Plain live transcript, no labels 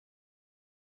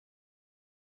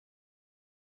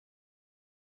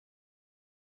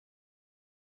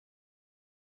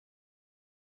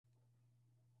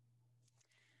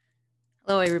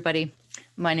Hello, everybody.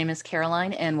 My name is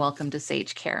Caroline, and welcome to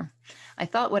Sage Care. I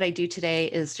thought what I do today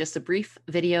is just a brief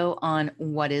video on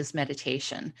what is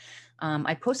meditation.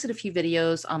 I posted a few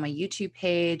videos on my YouTube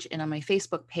page and on my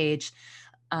Facebook page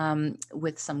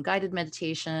with some guided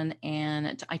meditation,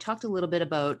 and I talked a little bit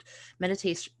about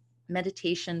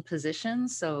meditation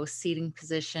positions, so seating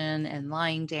position and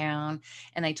lying down,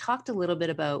 and I talked a little bit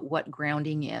about what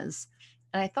grounding is.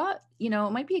 And I thought, it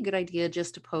might be a good idea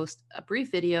just to post a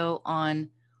brief video on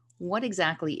what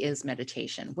exactly is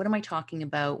meditation. What am I talking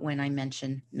about when I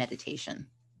mention meditation?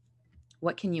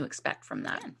 What can you expect from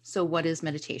that? So, what is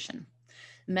meditation?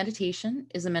 Meditation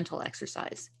is a mental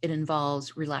exercise. It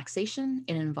involves relaxation,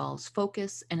 it involves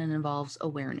focus, and it involves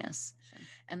awareness.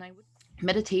 And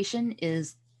meditation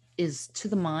is to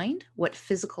the mind what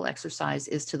physical exercise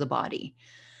is to the body.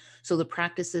 So the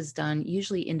practice is done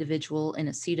usually individual in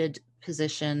a seated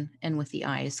position and with the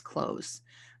eyes closed.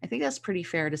 I think that's pretty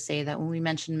fair to say that when we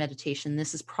mention meditation,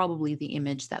 this is probably the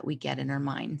image that we get in our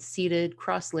mind: seated,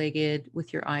 cross-legged,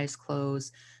 with your eyes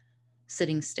closed,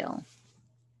 sitting still.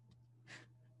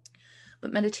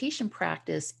 But meditation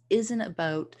practice isn't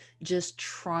about just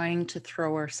trying to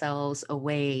throw ourselves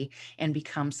away and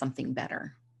become something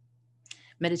better.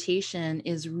 Meditation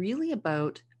is really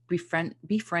about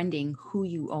befriending who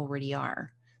you already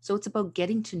are. So it's about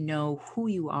getting to know who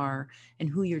you are and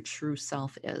who your true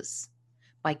self is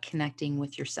by connecting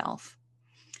with yourself.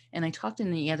 And I talked in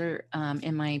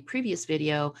my previous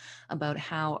video about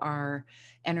how our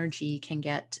energy can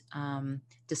get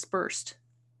dispersed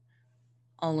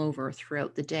all over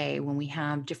throughout the day when we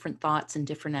have different thoughts and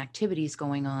different activities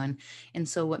going on. And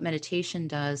so, what meditation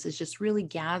does is just really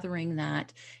gathering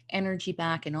that energy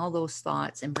back and all those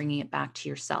thoughts and bringing it back to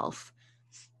yourself.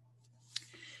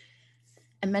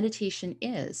 And meditation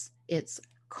it's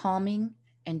calming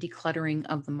and decluttering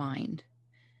of the mind.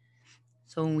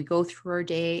 So, when we go through our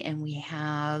day and we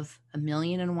have a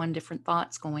million and one different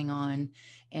thoughts going on,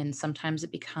 and sometimes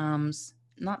it becomes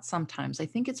not sometimes, I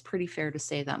think it's pretty fair to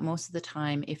say that most of the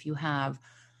time, if you have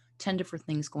 10 different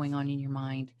things going on in your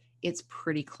mind, it's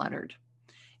pretty cluttered.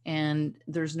 And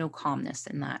there's no calmness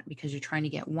in that because you're trying to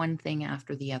get one thing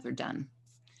after the other done.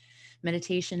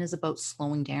 Meditation is about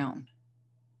slowing down,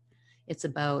 it's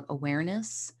about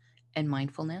awareness and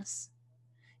mindfulness.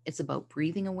 It's about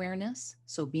breathing awareness,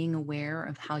 so being aware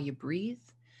of how you breathe.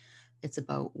 It's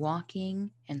about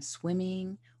walking and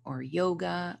swimming or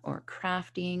yoga or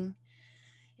crafting.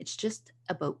 It's just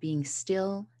about being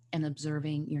still and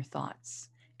observing your thoughts.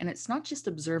 And it's not just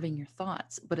observing your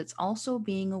thoughts, but it's also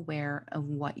being aware of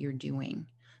what you're doing,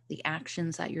 the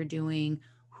actions that you're doing,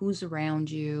 who's around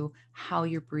you, how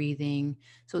you're breathing.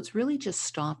 So it's really just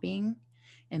stopping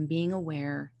and being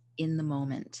aware in the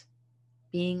moment,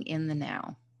 being in the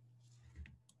now.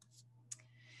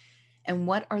 And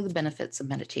what are the benefits of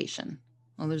meditation?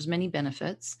 Well, there's many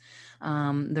benefits.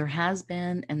 There has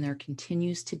been and there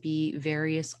continues to be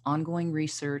various ongoing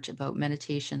research about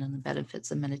meditation and the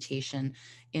benefits of meditation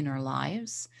in our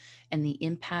lives and the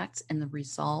impacts and the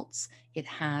results it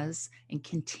has and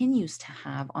continues to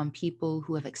have on people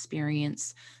who have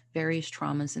experienced various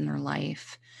traumas in their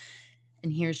life.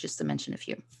 And here's just to mention a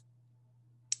few.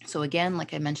 So again,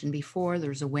 like I mentioned before,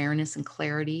 there's awareness and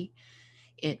clarity.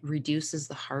 It reduces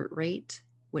the heart rate,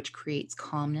 which creates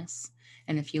calmness.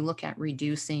 And if you look at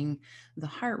reducing the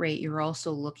heart rate, you're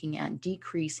also looking at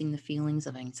decreasing the feelings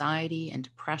of anxiety and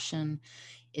depression.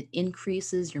 It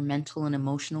increases your mental and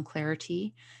emotional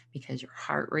clarity because your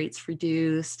heart rate's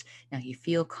reduced. Now you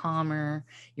feel calmer,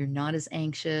 you're not as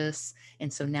anxious.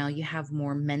 And so now you have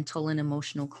more mental and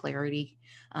emotional clarity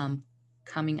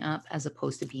coming up as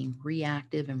opposed to being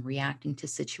reactive and reacting to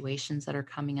situations that are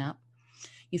coming up.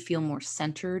 You feel more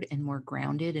centered and more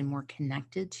grounded and more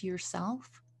connected to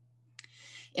yourself.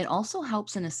 It also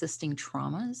helps in assisting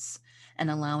traumas and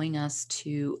allowing us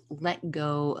to let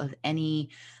go of any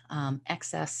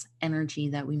excess energy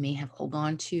that we may have held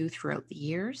on to throughout the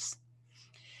years.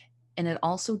 And it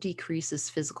also decreases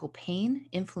physical pain,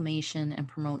 inflammation, and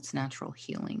promotes natural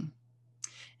healing.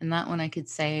 And that one I could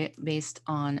say, based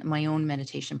on my own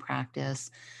meditation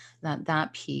practice,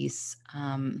 that piece,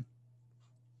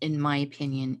 in my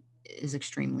opinion, is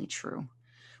extremely true.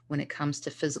 When it comes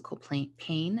to physical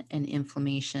pain and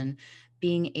inflammation,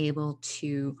 being able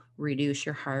to reduce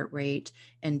your heart rate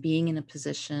and being in a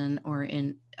position or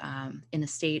in a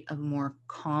state of more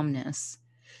calmness,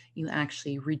 you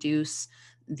actually reduce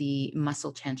the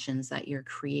muscle tensions that you're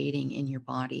creating in your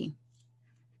body.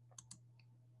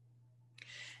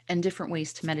 And different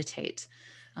ways to meditate.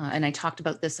 And I talked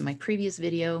about this in my previous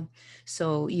video.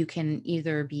 So you can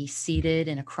either be seated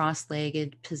in a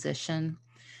cross-legged position.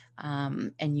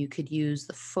 And you could use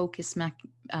the focus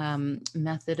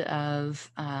method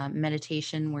of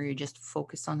meditation, where you just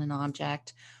focus on an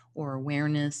object, or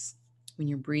awareness when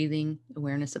you're breathing,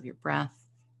 awareness of your breath.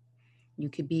 You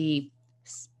could be,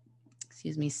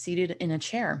 seated in a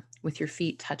chair with your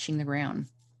feet touching the ground.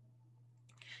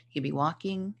 You could be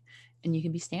walking, and you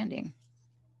could be standing.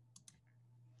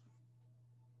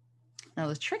 Now,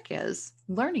 the trick is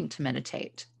learning to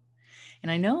meditate.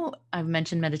 And I know I've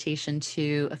mentioned meditation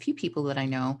to a few people that I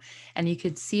know, and you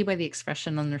could see by the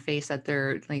expression on their face that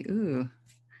they're like, ooh,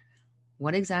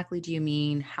 what exactly do you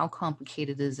mean? How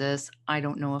complicated is this? I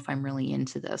don't know if I'm really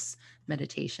into this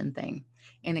meditation thing.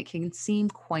 And it can seem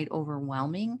quite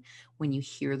overwhelming when you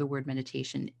hear the word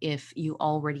meditation if you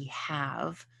already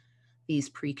have these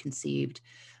preconceived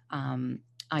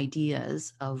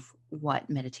ideas of what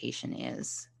meditation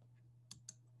is.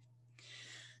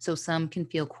 So some can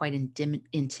feel quite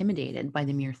intimidated by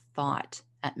the mere thought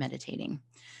at meditating.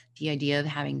 The idea of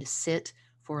having to sit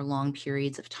for long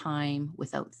periods of time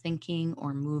without thinking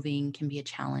or moving can be a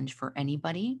challenge for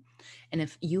anybody. And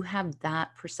if you have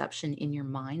that perception in your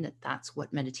mind that that's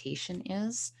what meditation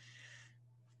is,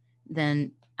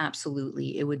 then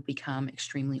absolutely it would become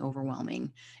extremely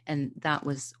overwhelming. And that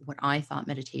was what I thought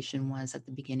meditation was at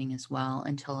the beginning as well,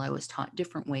 until I was taught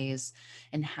different ways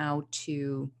and how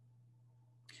to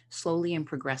slowly and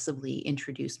progressively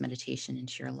introduce meditation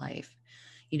into your life.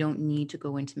 You don't need to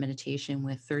go into meditation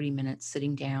with 30 minutes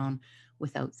sitting down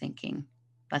without thinking.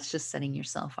 That's just setting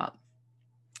yourself up.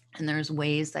 And there's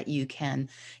ways that you can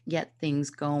get things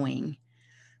going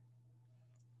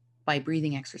by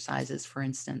breathing exercises, for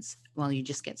instance, while you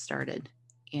just get started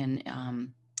in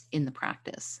the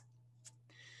practice.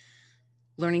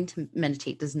 Learning to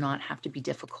meditate does not have to be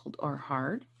difficult or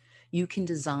hard. You can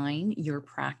design your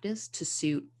practice to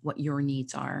suit what your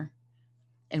needs are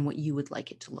and what you would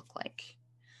like it to look like.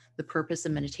 The purpose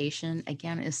of meditation,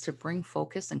 again, is to bring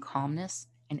focus and calmness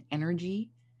and energy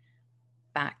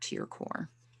back to your core.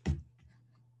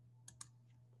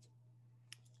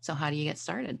 So how do you get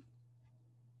started?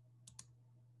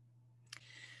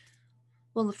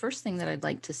 Well, the first thing that I'd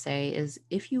like to say is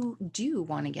if you do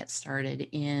want to get started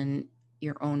in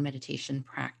your own meditation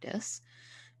practice,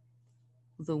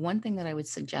 the one thing that I would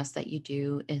suggest that you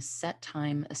do is set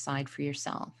time aside for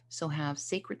yourself. So have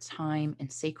sacred time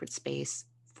and sacred space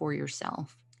for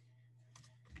yourself.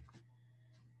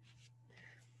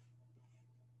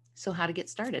 So how to get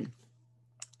started?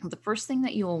 The first thing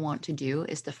that you will want to do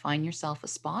is to find yourself a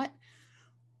spot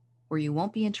where you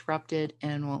won't be interrupted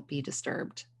and won't be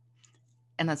disturbed.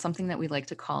 And that's something that we like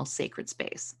to call sacred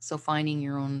space. So finding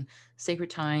your own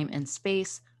sacred time and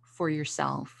space for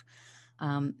yourself.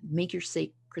 Make your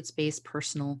sacred space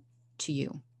personal to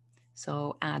you.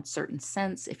 So add certain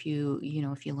scents if you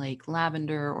like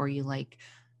lavender, or you like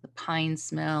the pine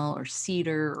smell, or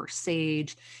cedar or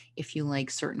sage. If you like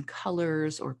certain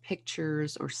colors or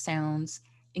pictures or sounds,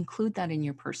 include that in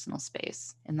your personal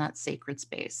space, in that sacred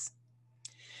space.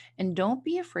 And don't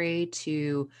be afraid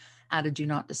to add a do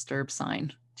not disturb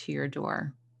sign to your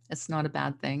door. It's not a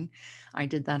bad thing. I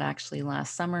did that actually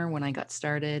last summer when I got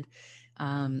started.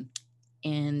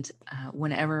 And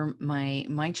whenever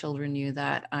my children knew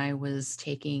that I was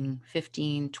taking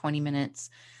 15, 20 minutes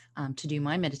to do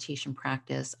my meditation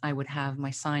practice, I would have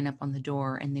my sign up on the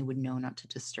door and they would know not to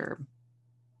disturb.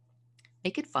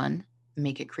 Make it fun,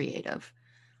 make it creative,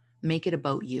 make it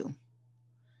about you,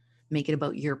 make it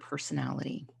about your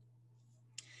personality.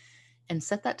 And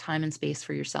set that time and space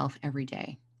for yourself every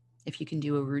day. If you can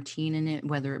do a routine in it,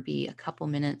 whether it be a couple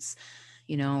minutes,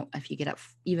 if you get up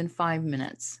even 5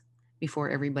 minutes before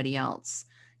everybody else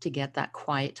to get that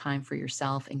quiet time for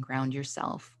yourself and ground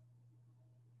yourself.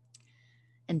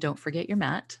 And don't forget your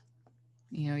mat.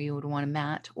 You would want a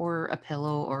mat or a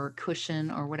pillow or a cushion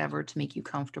or whatever to make you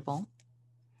comfortable.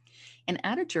 And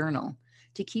add a journal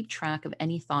to keep track of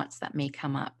any thoughts that may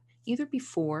come up, either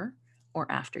before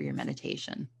or after your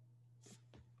meditation.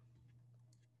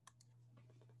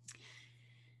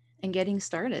 And getting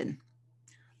started.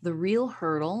 The real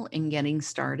hurdle in getting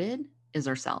started is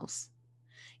ourselves.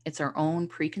 It's our own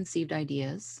preconceived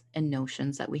ideas and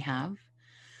notions that we have,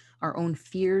 our own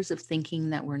fears of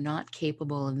thinking that we're not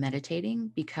capable of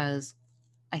meditating because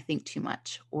I think too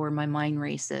much, or my mind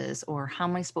races, or how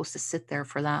am I supposed to sit there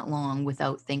for that long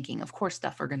without thinking? Of course,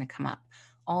 stuff are going to come up.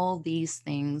 All these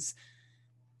things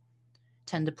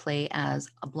tend to play as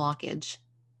a blockage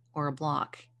or a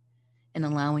block in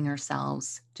allowing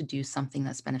ourselves to do something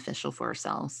that's beneficial for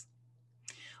ourselves.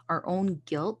 Our own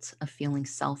guilt of feeling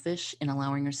selfish in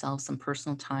allowing ourselves some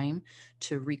personal time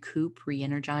to recoup,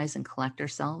 re-energize, and collect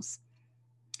ourselves.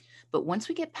 But once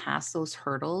we get past those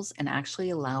hurdles and actually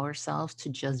allow ourselves to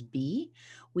just be,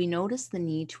 we notice the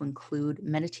need to include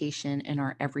meditation in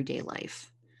our everyday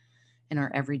life, in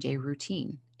our everyday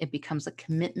routine. It becomes a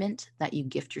commitment that you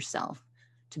gift yourself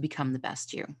to become the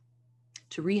best you,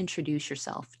 to reintroduce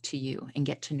yourself to you and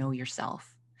get to know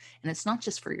yourself. And it's not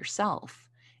just for yourself,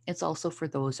 it's also for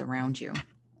those around you.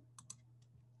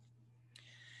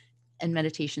 And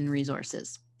meditation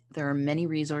resources. There are many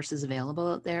resources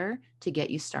available out there to get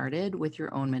you started with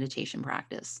your own meditation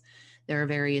practice. There are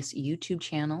various YouTube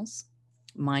channels,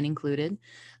 mine included,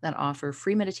 that offer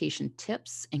free meditation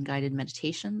tips and guided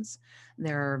meditations.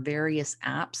 There are various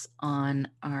apps on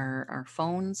our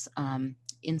phones,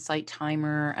 Insight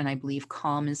Timer, and I believe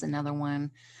Calm is another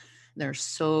one. There's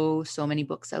so many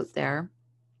books out there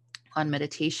on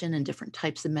meditation and different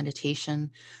types of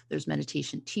meditation. There's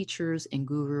meditation teachers and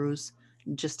gurus,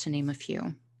 just to name a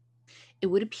few. It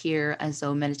would appear as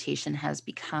though meditation has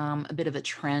become a bit of a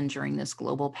trend during this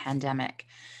global pandemic.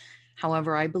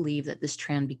 However, I believe that this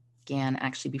trend began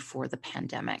actually before the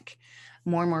pandemic.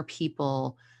 More and more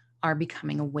people are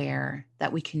becoming aware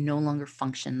that we can no longer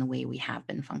function the way we have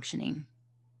been functioning.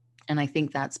 And I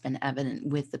think that's been evident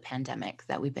with the pandemic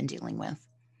that we've been dealing with.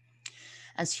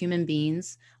 As human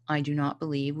beings, I do not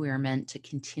believe we are meant to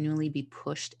continually be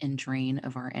pushed and drained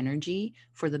of our energy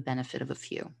for the benefit of a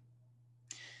few.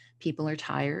 People are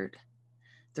tired,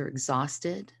 they're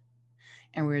exhausted,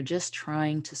 and we're just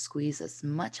trying to squeeze as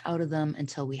much out of them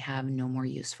until we have no more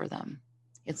use for them.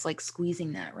 It's like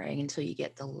squeezing that rag until you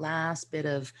get the last bit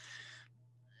of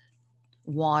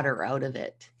water out of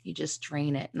it. You just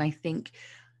drain it. And I think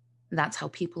that's how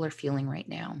people are feeling right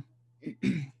now.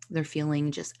 They're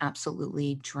feeling just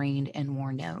absolutely drained and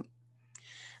worn out.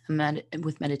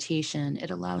 With meditation,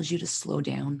 it allows you to slow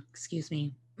down,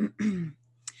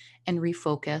 and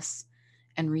refocus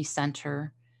and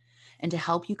recenter, and to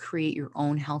help you create your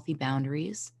own healthy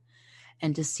boundaries,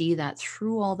 and to see that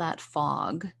through all that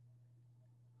fog,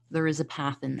 there is a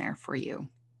path in there for you.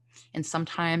 And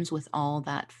sometimes with all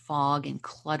that fog and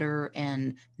clutter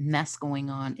and mess going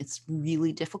on, it's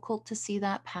really difficult to see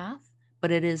that path,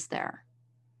 but it is there.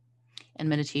 And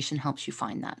meditation helps you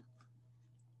find that.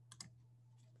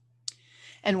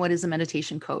 And what is a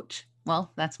meditation coach?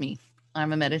 Well, that's me.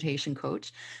 I'm a meditation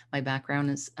coach. My background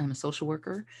is I'm a social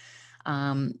worker.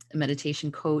 A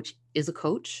meditation coach is a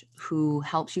coach who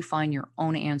helps you find your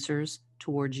own answers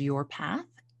towards your path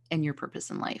and your purpose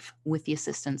in life with the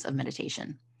assistance of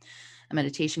meditation. A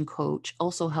meditation coach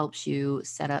also helps you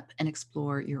set up and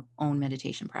explore your own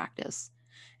meditation practice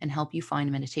and help you find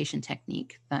a meditation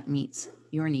technique that meets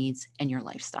your needs and your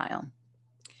lifestyle.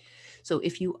 So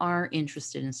if you are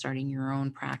interested in starting your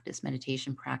own practice,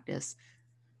 meditation practice,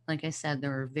 like I said,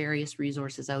 there are various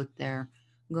resources out there.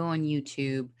 Go on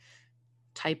YouTube,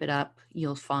 type it up.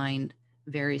 You'll find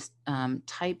various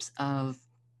types of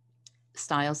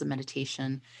styles of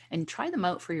meditation and try them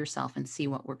out for yourself and see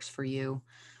what works for you.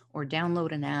 Or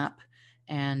download an app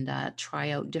and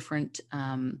try out different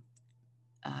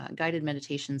guided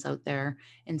meditations out there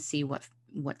and see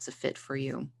what's a fit for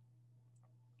you.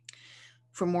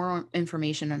 For more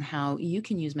information on how you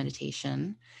can use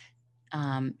meditation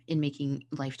in making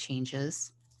life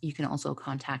changes, you can also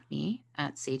contact me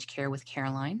at Sage Care with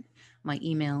Caroline. My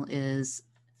email is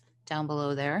down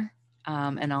below there,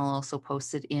 and I'll also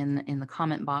post it in the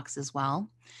comment box as well.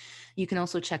 You can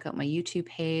also check out my YouTube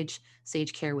page,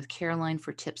 Sage Care with Caroline,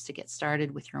 for tips to get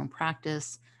started with your own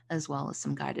practice, as well as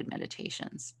some guided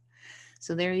meditations.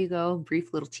 So there you go,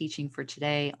 brief little teaching for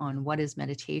today on what is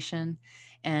meditation.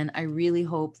 And I really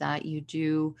hope that you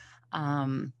do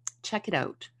check it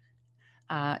out.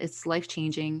 It's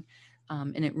life-changing,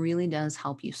 and it really does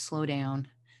help you slow down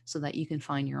so that you can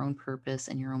find your own purpose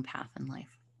and your own path in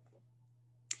life.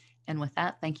 And with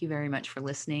that, thank you very much for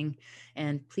listening.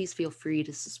 And please feel free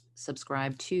to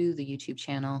subscribe to the YouTube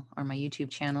channel or my YouTube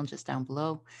channel just down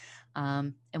below.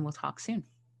 And we'll talk soon.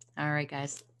 All right,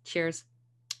 guys. Cheers.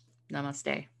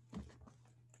 Namaste.